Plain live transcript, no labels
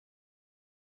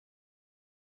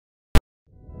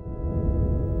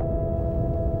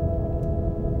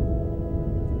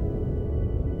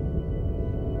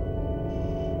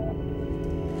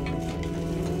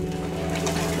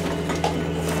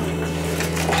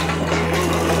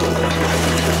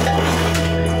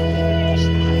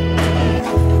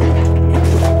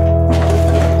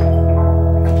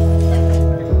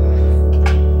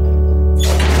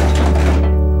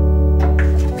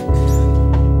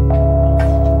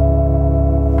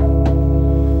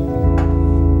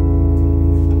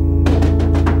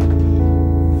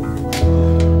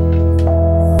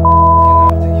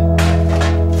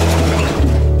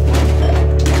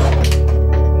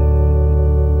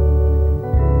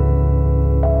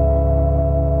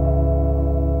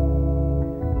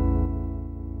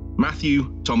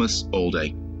Mathew Thomas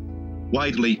Allday,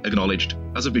 widely acknowledged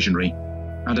as a visionary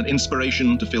and an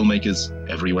inspiration to filmmakers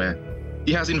everywhere.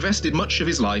 He has invested much of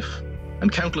his life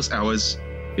and countless hours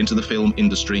into the film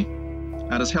industry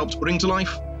and has helped bring to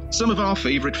life some of our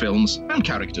favourite films and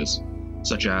characters,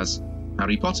 such as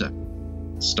Harry Potter,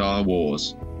 Star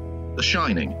Wars, The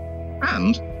Shining,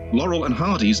 and Laurel and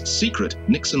Hardy's secret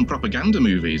Nixon propaganda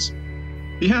movies.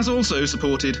 He has also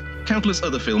supported countless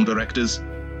other film directors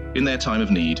in their time of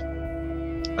need.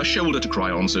 A shoulder to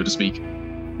cry on, so to speak.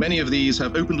 Many of these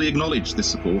have openly acknowledged this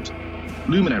support.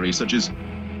 Luminaries such as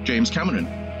James Cameron,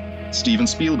 Steven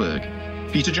Spielberg,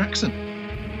 Peter Jackson,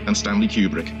 and Stanley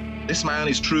Kubrick. This man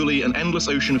is truly an endless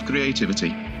ocean of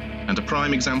creativity and a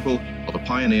prime example of a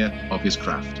pioneer of his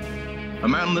craft. A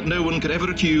man that no one could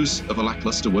ever accuse of a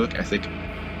lackluster work ethic.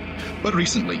 But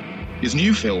recently, his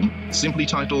new film, simply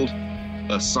titled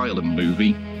Asylum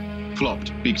Movie,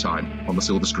 flopped big time on the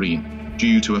silver screen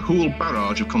due to a whole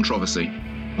barrage of controversy,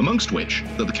 amongst which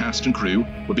that the cast and crew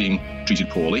were being treated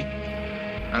poorly,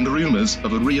 and the rumours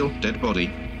of a real dead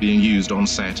body being used on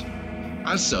set.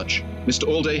 As such, Mr.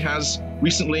 Allday has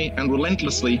recently and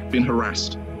relentlessly been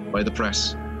harassed by the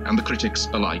press and the critics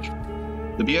alike.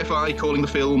 The BFI calling the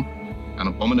film an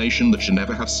abomination that should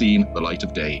never have seen the light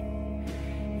of day.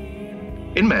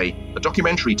 In May, a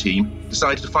documentary team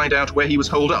decided to find out where he was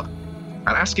holed up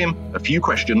and ask him a few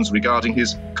questions regarding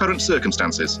his current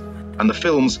circumstances and the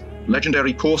film's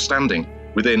legendary poor standing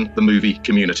within the movie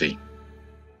community.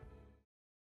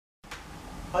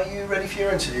 Are you ready for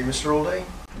your interview, Mr. Allday?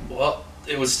 What?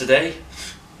 It was today?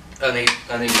 I need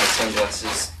my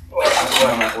sunglasses. Where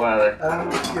are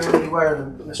they? You're already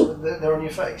wearing them, they're on your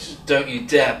face. Don't you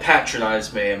dare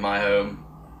patronise me in my home.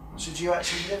 So do you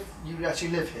actually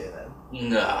live here then?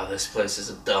 No, this place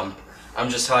is a dump. I'm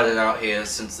just hiding out here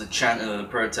since the chanting of the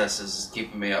protesters is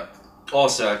keeping me up.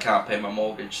 Also, I can't pay my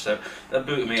mortgage, so they're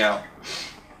booting me out.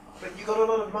 But you got a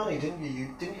lot of money, didn't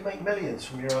you? Didn't you make millions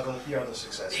from your other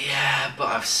success? Yeah, but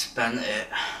I've spent it.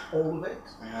 All of it?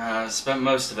 Yeah, I've spent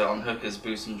most of it on hookers,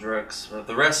 booze and drugs. But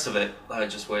the rest of it, I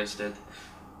just wasted.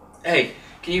 Hey,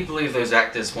 can you believe those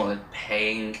actors wanted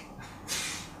paying?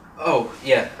 Oh,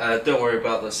 yeah, don't worry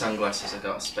about the sunglasses, I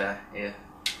got a spare here.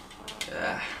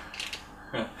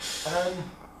 Are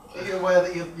you aware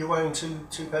that you're wearing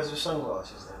two pairs of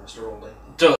sunglasses then, Mr. Allday?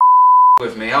 Don't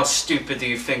with me, how stupid do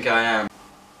you think I am?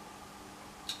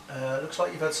 Looks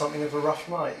like you've had something of a rough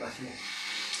night, Matthew.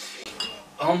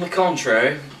 On the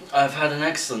contrary, I've had an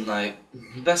excellent night.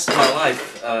 Best of my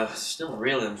life. Still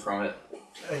reeling from it.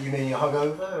 You mean you're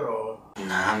hungover, or...?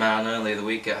 Nah man, only the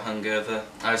weak get hungover.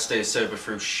 I stay sober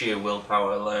through sheer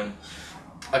willpower alone.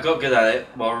 I got good at it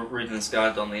while reading this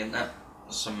guide on the internet.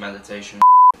 Some meditation.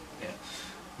 Yeah.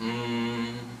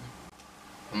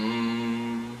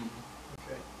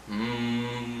 Okay.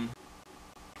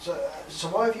 So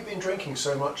why have you been drinking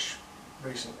so much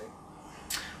recently?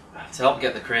 To help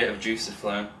get the creative juices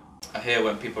flowing. I hear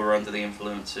when people are under the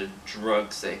influence of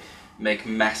drugs, they make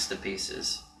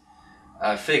masterpieces.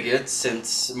 I figured,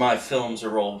 since my films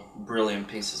are all brilliant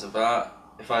pieces of art,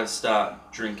 if I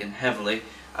start drinking heavily,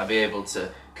 I'd be able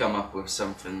to come up with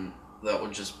something that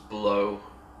would just blow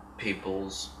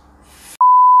people's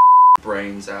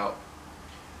brains out.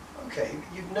 Okay,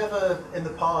 you've never in the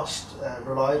past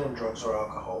relied on drugs or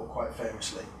alcohol, quite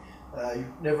famously.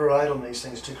 You've never relied on these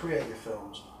things to create your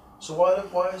films. So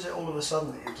why is it all of a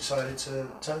sudden that you've decided to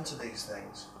turn to these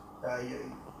things?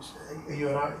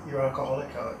 You're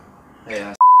alcoholic, are you?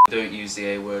 Hey, don't use the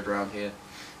A word around here.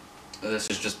 This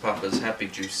is just Papa's happy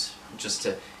juice, just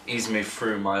to ease me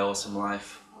through my awesome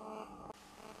life.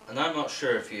 And I'm not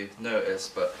sure if you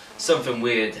noticed, but something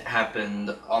weird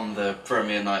happened on the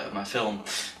premiere night of my film.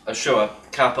 I show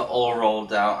up, Kappa all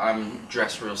rolled out, I'm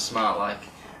dressed real smart like,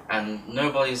 and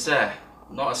nobody's there.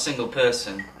 Not a single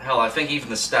person. Hell, I think even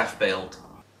the staff bailed.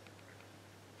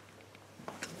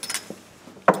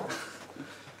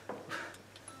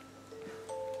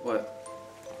 What?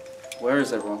 Where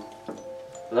is everyone?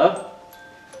 Hello?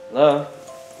 Hello?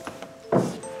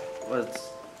 What?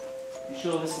 You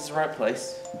sure this is the right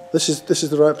place? This is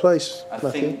the right place, I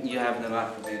Matthew. think you have an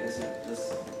map for me.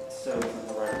 This so isn't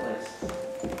the right place.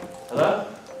 Hello?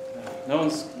 No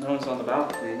one's on the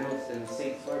balcony. No one's in the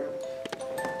seats.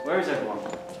 Where is everyone?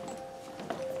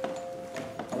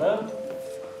 Hello?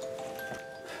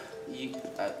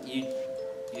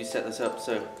 You set this up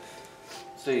so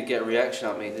you get a reaction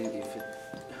out of me, didn't you?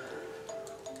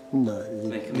 No,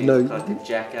 Making me look like a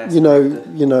jackass. you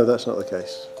know that's not the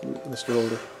case, Mr.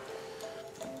 Allday.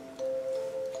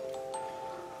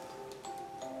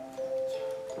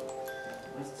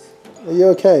 Are you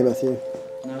okay, Matthew?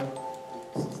 No.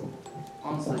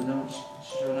 Honestly, no one's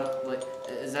showing up. Like,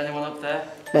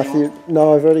 Matthew,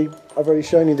 no, I've already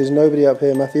shown you. There's nobody up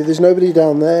here, Matthew. There's nobody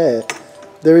down there.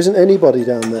 There isn't anybody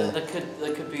down there.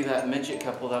 There could be that midget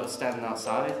couple that was standing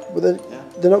outside. But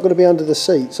they're not going to be under the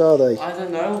seats, are they? I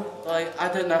don't know. Like,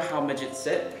 I don't know how midgets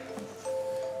sit.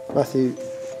 Matthew,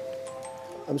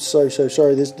 I'm so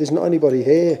sorry. There's not anybody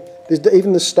here. There's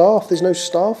even the staff. There's no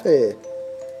staff here.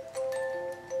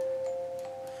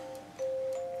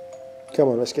 Come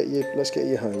on, let's get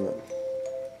you home, man.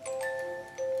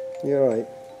 You all right?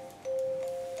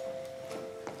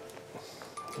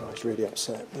 Oh, he's really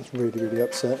upset. He's really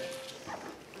upset.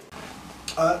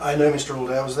 I know, Mr.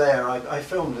 Allday. I was there. I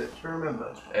filmed it. Do you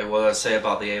remember? Hey, what did I say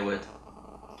about the A word?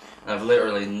 I've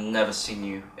literally never seen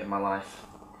you in my life.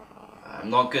 I'm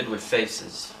not good with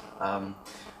faces.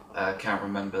 I can't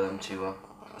remember them too well.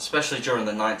 Especially during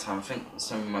the night time. I think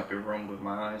something might be wrong with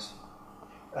my eyes.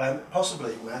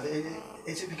 Possibly, Matt.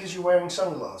 Is it because you're wearing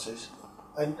sunglasses?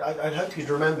 And I'd hope you'd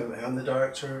remember me. I'm the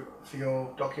director for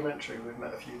your documentary. We've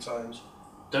met a few times.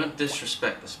 Don't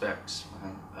disrespect the specs,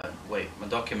 man. Wait, my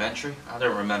documentary? I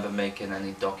don't remember making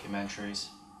any documentaries.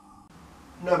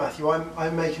 No, Matthew.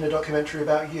 I'm making a documentary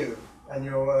about you and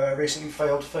your recently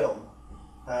failed film,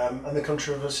 and the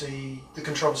controversy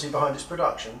behind its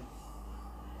production.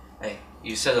 Hey,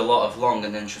 you said a lot of long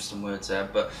and interesting words there,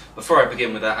 but before I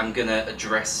begin with that, I'm gonna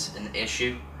address an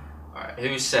issue. Alright,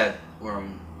 who said we're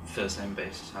on first name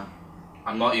basis, huh?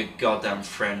 I'm not your goddamn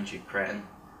friend, you cretin.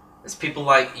 It's people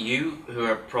like you who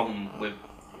are a problem with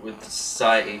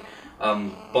society,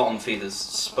 bottom feeders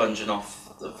sponging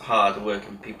off the hard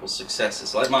working people's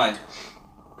successes, like mine.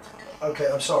 Okay,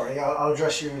 I'm sorry. I'll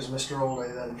address you as Mr.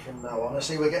 Allday then from now on. I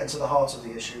see we're getting to the heart of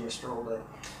the issue, Mr. Allday.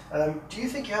 Do you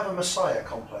think you have a messiah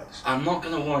complex? I'm not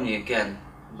going to warn you again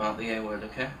about the A word,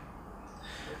 okay?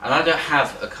 And I don't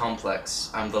have a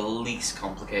complex. I'm the least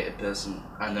complicated person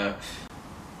I know.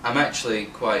 I'm actually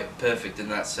quite perfect in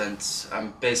that sense.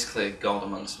 I'm basically a god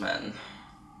amongst men.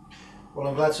 Well,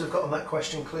 I'm glad to have gotten that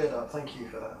question cleared up. Thank you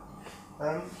for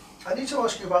that. I need to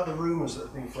ask you about the rumours that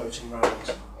have been floating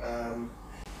around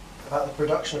about the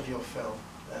production of your film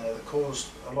that caused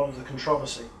a lot of the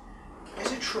controversy.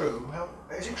 Is it true?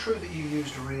 Is it true that you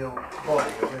used a real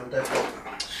body, a real dead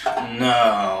body?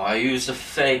 No, I used a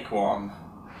fake one.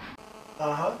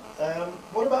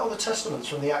 What about all the testaments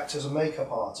from the actors and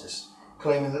makeup artists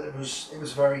claiming that it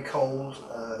was very cold,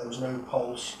 there was no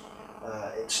pulse,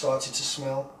 it started to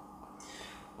smell?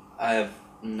 I have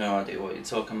no idea what you're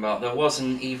talking about. There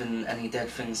wasn't even any dead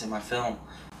things in my film.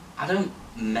 I don't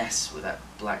mess with that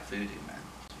black voodoo, man.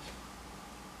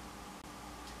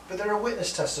 But there are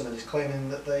witness testimonies claiming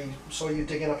that they saw you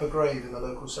digging up a grave in the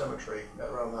local cemetery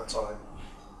around that time.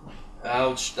 I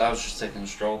was just taking a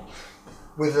stroll.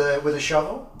 With a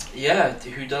shovel? Yeah,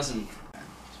 who doesn't?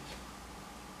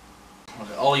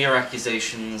 All your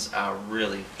accusations are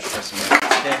really stressing me out.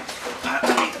 Yeah,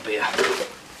 I need a beer.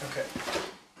 Okay.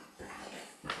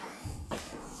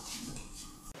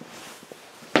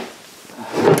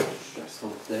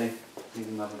 Stressful day. Need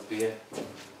another beer.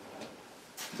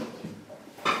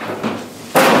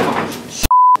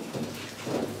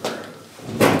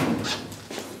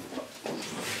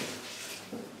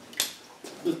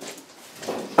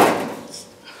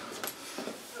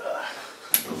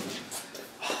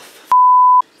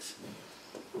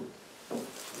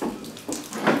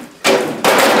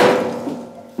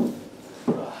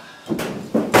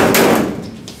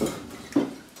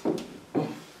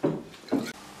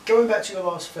 Going back to your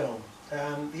last film,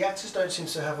 the actors don't seem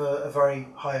to have a very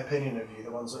high opinion of you,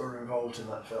 the ones that were involved in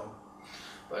that film.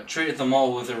 But I treated them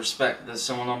all with the respect that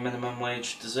someone on minimum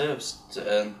wage deserves to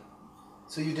earn.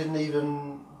 So you didn't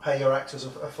even pay your actors a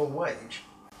full wage?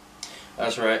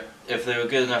 That's right. If they were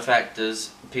good enough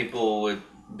actors, people would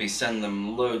be sending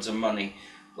them loads of money.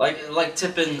 Like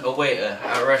tipping a waiter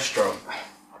at a restaurant.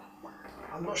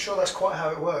 I'm not sure that's quite how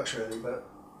it works really, but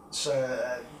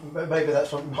maybe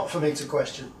that's not for me to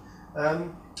question. I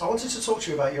wanted to talk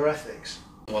to you about your ethics.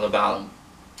 What about them?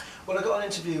 Well, I got an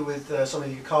interview with some of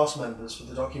your cast members for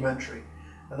the documentary,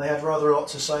 and they had rather a lot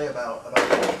to say about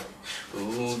it.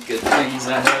 Ooh, good things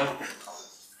I know.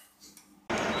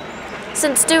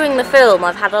 Since doing the film,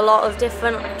 I've had a lot of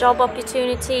different job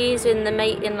opportunities in the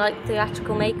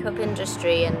theatrical makeup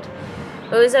industry, and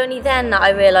it was only then that I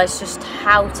realised just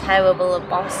how terrible a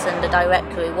boss and a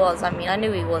director he was. I mean, I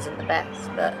knew he wasn't the best,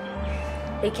 but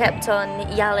he kept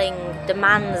on yelling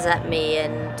demands at me,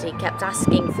 and he kept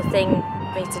asking for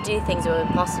me to do things that were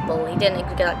impossible. He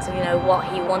didn't get to know what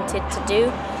he wanted to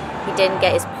do. He didn't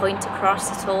get his point across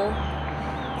at all.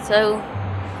 So,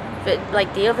 but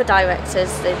like the other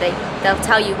directors, they'll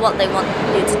tell you what they want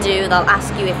you to do. They'll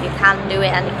ask you if you can do it,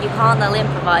 and if you can't, they'll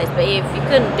improvise. But if you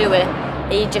couldn't do it,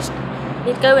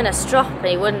 He'd go in a strop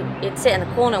and he'd sit in the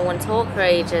corner and wouldn't talk for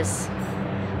ages.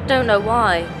 Don't know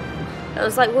why. It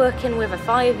was like working with a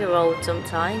 5-year-old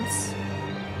sometimes.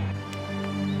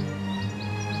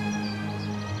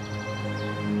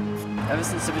 Ever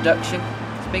since the production,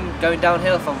 it's been going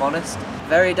downhill, if I'm honest.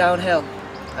 Very downhill.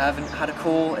 I haven't had a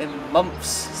call in months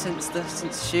since the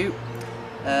shoot.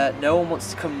 No one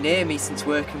wants to come near me since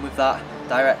working with that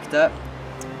director.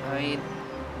 I mean,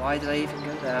 why did I even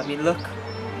go there? I mean, look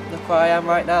where I am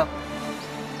right now.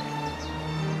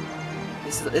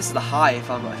 This is the high, if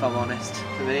I'm honest.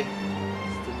 For me,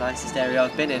 it's the nicest area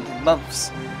I've been in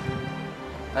months.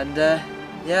 And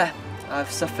yeah,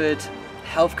 I've suffered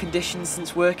health conditions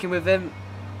since working with him,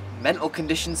 mental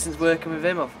conditions since working with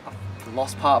him. I've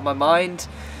lost part of my mind.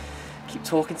 Keep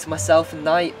talking to myself at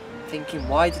night, thinking,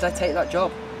 why did I take that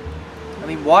job? I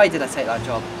mean, why did I take that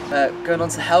job? Going on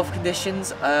to health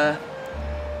conditions,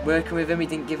 working with him, he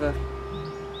didn't give a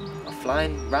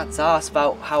flying rat's ass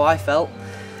about how I felt.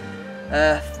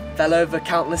 Fell over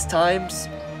countless times,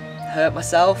 hurt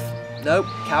myself. Nope,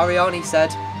 carry on, he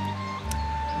said.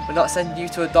 We're not sending you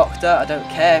to a doctor. I don't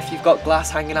care if you've got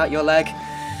glass hanging out your leg.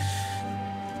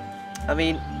 I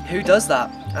mean, who does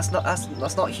that?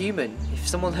 That's not human. If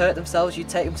someone hurt themselves, you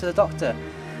take them to the doctor.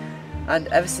 And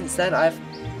ever since then,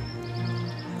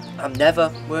 I'm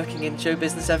never working in show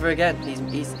business ever again.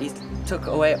 He's took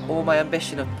away all my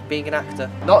ambition of being an actor.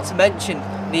 Not to mention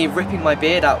me ripping my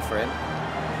beard out for him.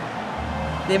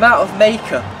 The amount of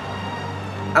makeup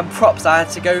and props I had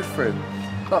to go through.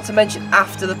 Not to mention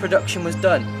after the production was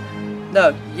done.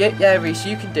 No, yeah, Reese,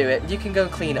 you can do it. You can go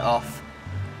and clean it off.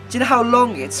 Do you know how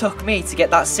long it took me to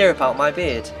get that syrup out my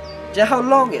beard? Do you know how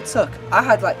long it took? I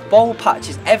had like bald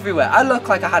patches everywhere. I looked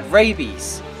like I had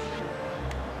rabies.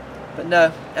 But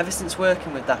no, ever since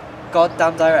working with that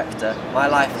goddamn director, my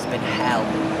life has been hell.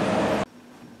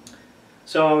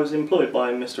 So I was employed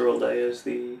by Mr. Allday as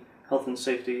the Health and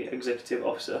Safety Executive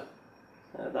Officer.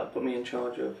 That put me in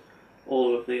charge of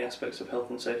all of the aspects of health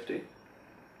and safety.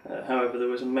 However, there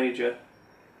was a major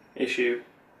issue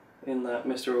in that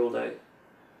Mr. Allday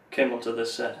came onto the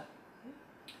set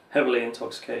heavily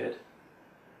intoxicated.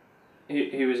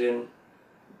 He was in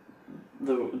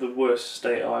the worst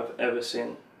state I've ever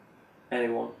seen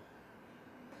anyone.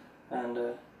 And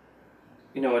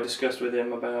you know, I discussed with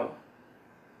him about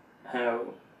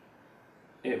how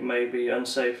it may be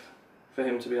unsafe for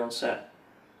him to be on set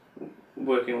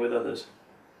working with others.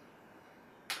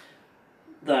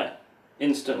 That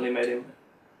instantly made him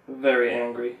very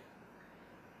angry,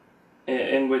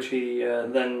 in which he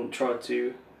then tried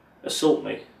to assault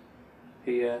me.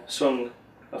 He swung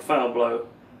a foul blow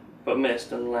but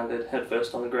missed and landed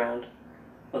headfirst on the ground.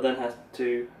 I then had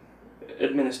to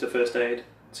administer first aid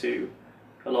to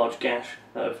a large gash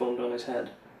that had formed on his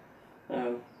head.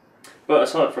 But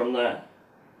aside from that,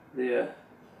 the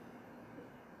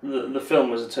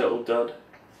film was a total dud.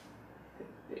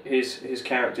 His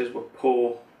characters were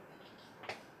poor.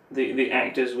 The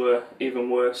actors were even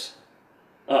worse.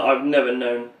 I've never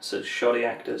known such shoddy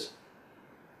actors.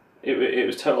 It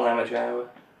was total amateur hour.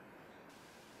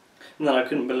 And then I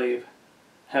couldn't believe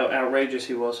how outrageous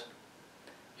he was.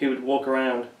 He would walk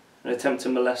around and attempt to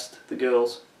molest the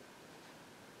girls.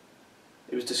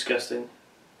 It was disgusting.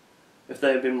 If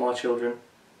they had been my children,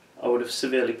 I would have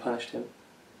severely punished him.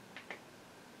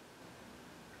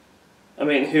 I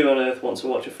mean, who on earth wants to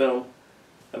watch a film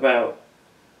about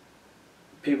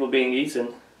people being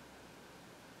eaten?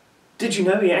 Did you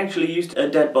know he actually used a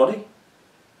dead body?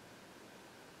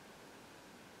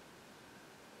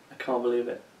 I can't believe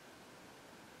it.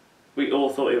 We all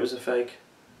thought it was a fake.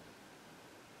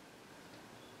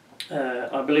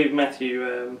 I believe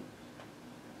Mathew,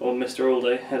 or Mr.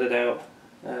 Allday, headed out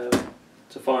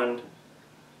to find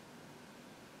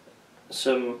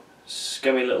some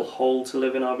scummy little hole to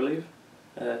live in, I believe.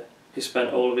 He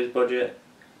spent all of his budget,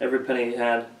 every penny he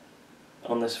had,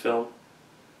 on this film,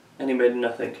 and he made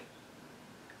nothing.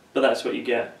 But that's what you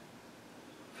get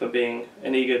for being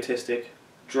an egotistic,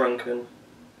 drunken,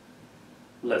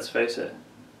 let's face it,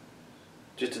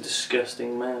 just a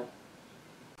disgusting man.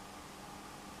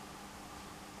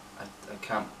 I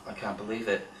can't believe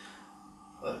it.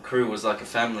 The crew was like a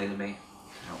family to me.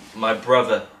 My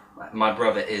brother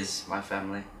is my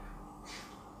family.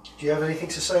 Do you have anything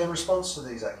to say in response to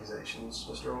these accusations,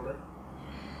 Mr. Allday?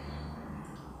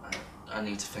 I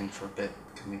need to think for a bit.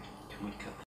 Can we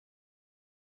cut?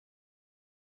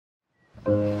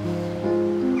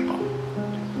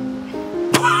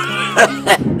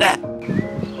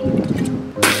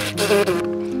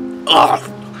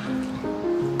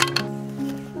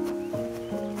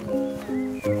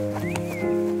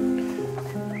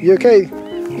 You okay?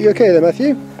 You okay there,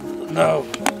 Matthew? No,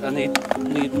 I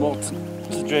need more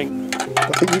to drink.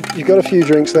 I think you've got a few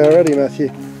drinks there already,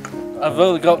 Matthew. I've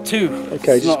only got 2.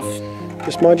 Okay,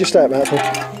 just mind your step, Matthew.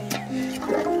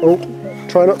 Oh,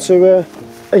 try not to...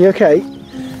 are you okay?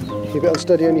 You're a bit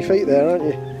unsteady on your feet there, aren't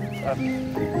you?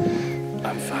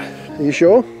 I'm fine. Are you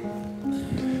sure?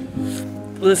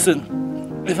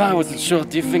 Listen, if I wasn't sure,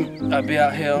 do you think I'd be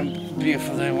out here on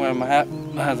beautiful day wearing my hat?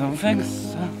 I don't think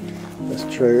so. That's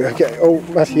true. Okay. Oh,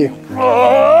 Matthew.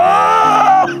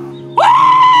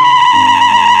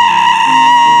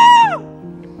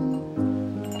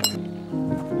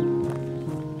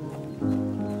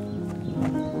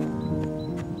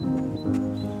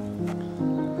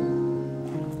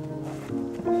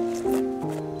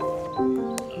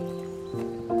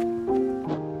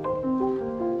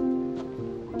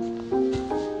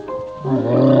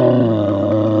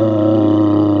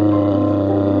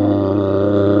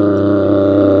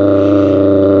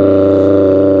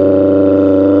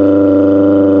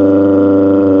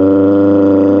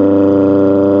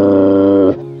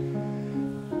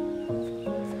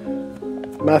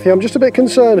 Matthew, I'm just a bit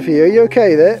concerned for you. Are you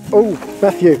okay there? Oh,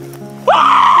 Matthew.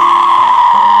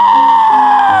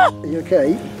 Are you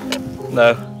okay?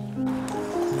 No.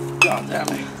 God damn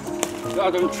it.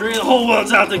 God, I'm treating the whole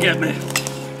world's out to get me.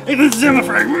 Even Zimmer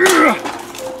frame.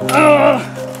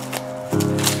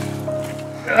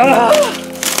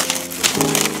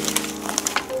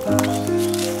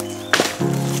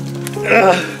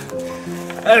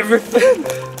 Everything.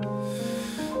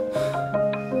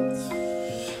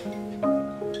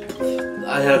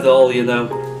 I had all, you know.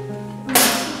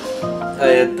 I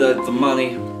had the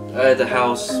money, I had the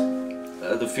house, I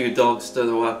had a few dogs, don't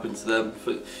know what happened to them.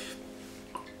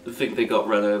 I think they got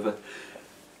run over.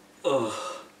 Ugh.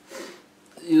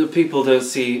 You know, people don't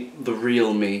see the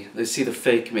real me, they see the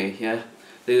fake me, yeah?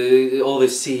 All they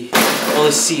see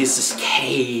is this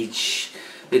cage.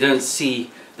 They don't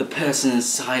see the person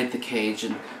inside the cage,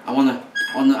 and I'm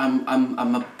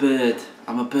a bird.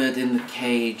 I'm a bird in the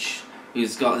cage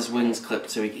who's got his wings clipped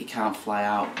so he can't fly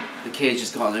out. The cage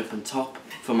has got an open top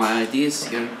for my ideas to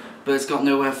go, but it's got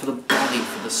nowhere for the body,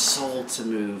 for the soul to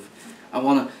move. I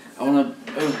wanna, oh,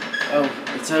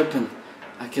 it's open.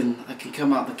 I can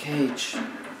come out the cage.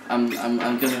 I'm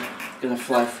gonna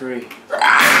fly free.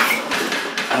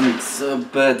 I'm a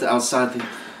bird outside the.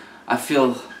 I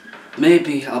feel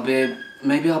maybe I'll be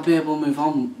able to move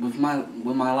on with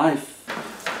my life.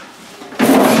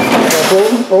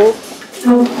 Careful!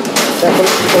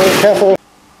 Careful!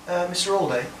 Mr.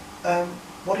 Allday,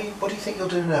 what do you think you'll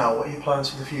do now? What are your plans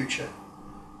for the future?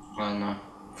 I don't know.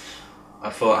 I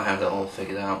thought I had it all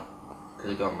figured out.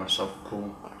 Could have got myself a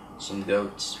pool, some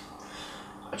goats.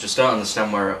 I just don't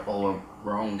understand where it all went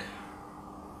wrong.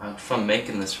 I had fun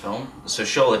making this film, so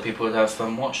surely people would have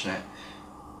fun watching it.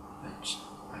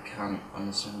 I can't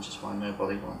understand just why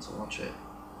nobody wants to watch it.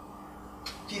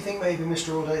 Do you think maybe,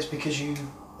 Mr. Allday, it's because you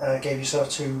gave yourself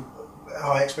too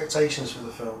high expectations for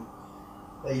the film?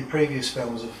 Your previous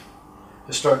films have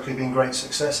historically been great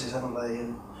successes, haven't they?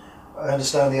 And I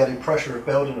understand the added pressure of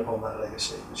building upon that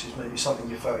legacy, which is maybe something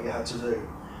you felt you had to do.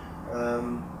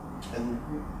 And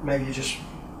maybe you're just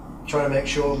trying to make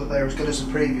sure that they're as good as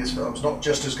the previous films, not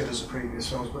just as good as the previous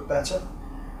films, but better.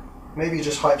 Maybe you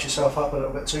just hyped yourself up a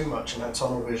little bit too much and had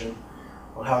tunnel vision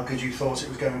on how good you thought it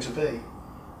was going to be.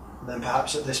 And then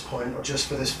perhaps at this point, or just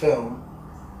for this film,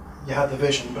 you had the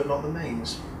vision but not the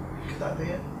means. Could that be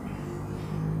it?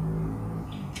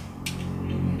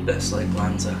 Best like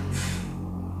Lanza.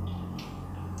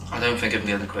 I don't think I'm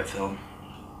gonna quit film.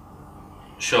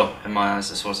 Sure, in my eyes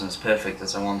this wasn't as perfect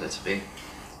as I wanted it to be.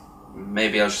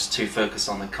 Maybe I was just too focused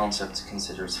on the concept to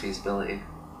consider its feasibility.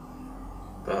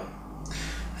 But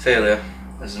failure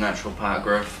is a natural part of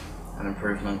growth and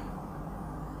improvement.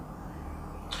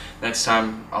 Next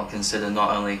time I'll consider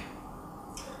not only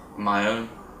my own,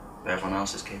 but everyone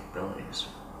else's capabilities.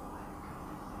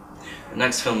 The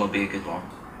next film will be a good one.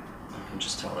 I can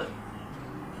just tell it.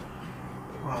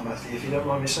 Well, Matthew, if you don't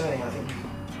mind me saying, I think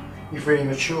you've really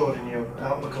matured in your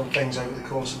outlook on things over the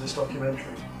course of this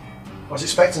documentary. I was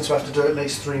expecting to have to do at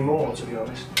least 3 more, to be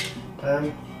honest.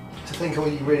 To think all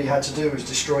you really had to do was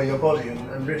destroy your body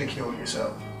and ridicule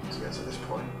yourself to get to this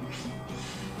point.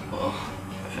 Well,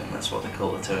 I think that's what they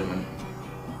call atonement.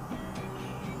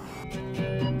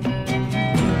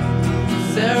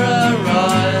 Sarah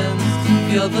runs to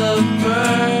feel the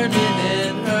burning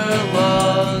in her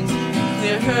lungs.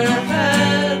 Clear her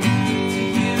head. Do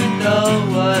you know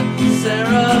what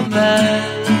Sarah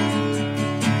meant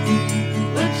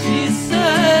when she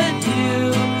said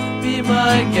you be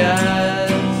my guest?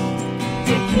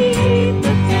 To keep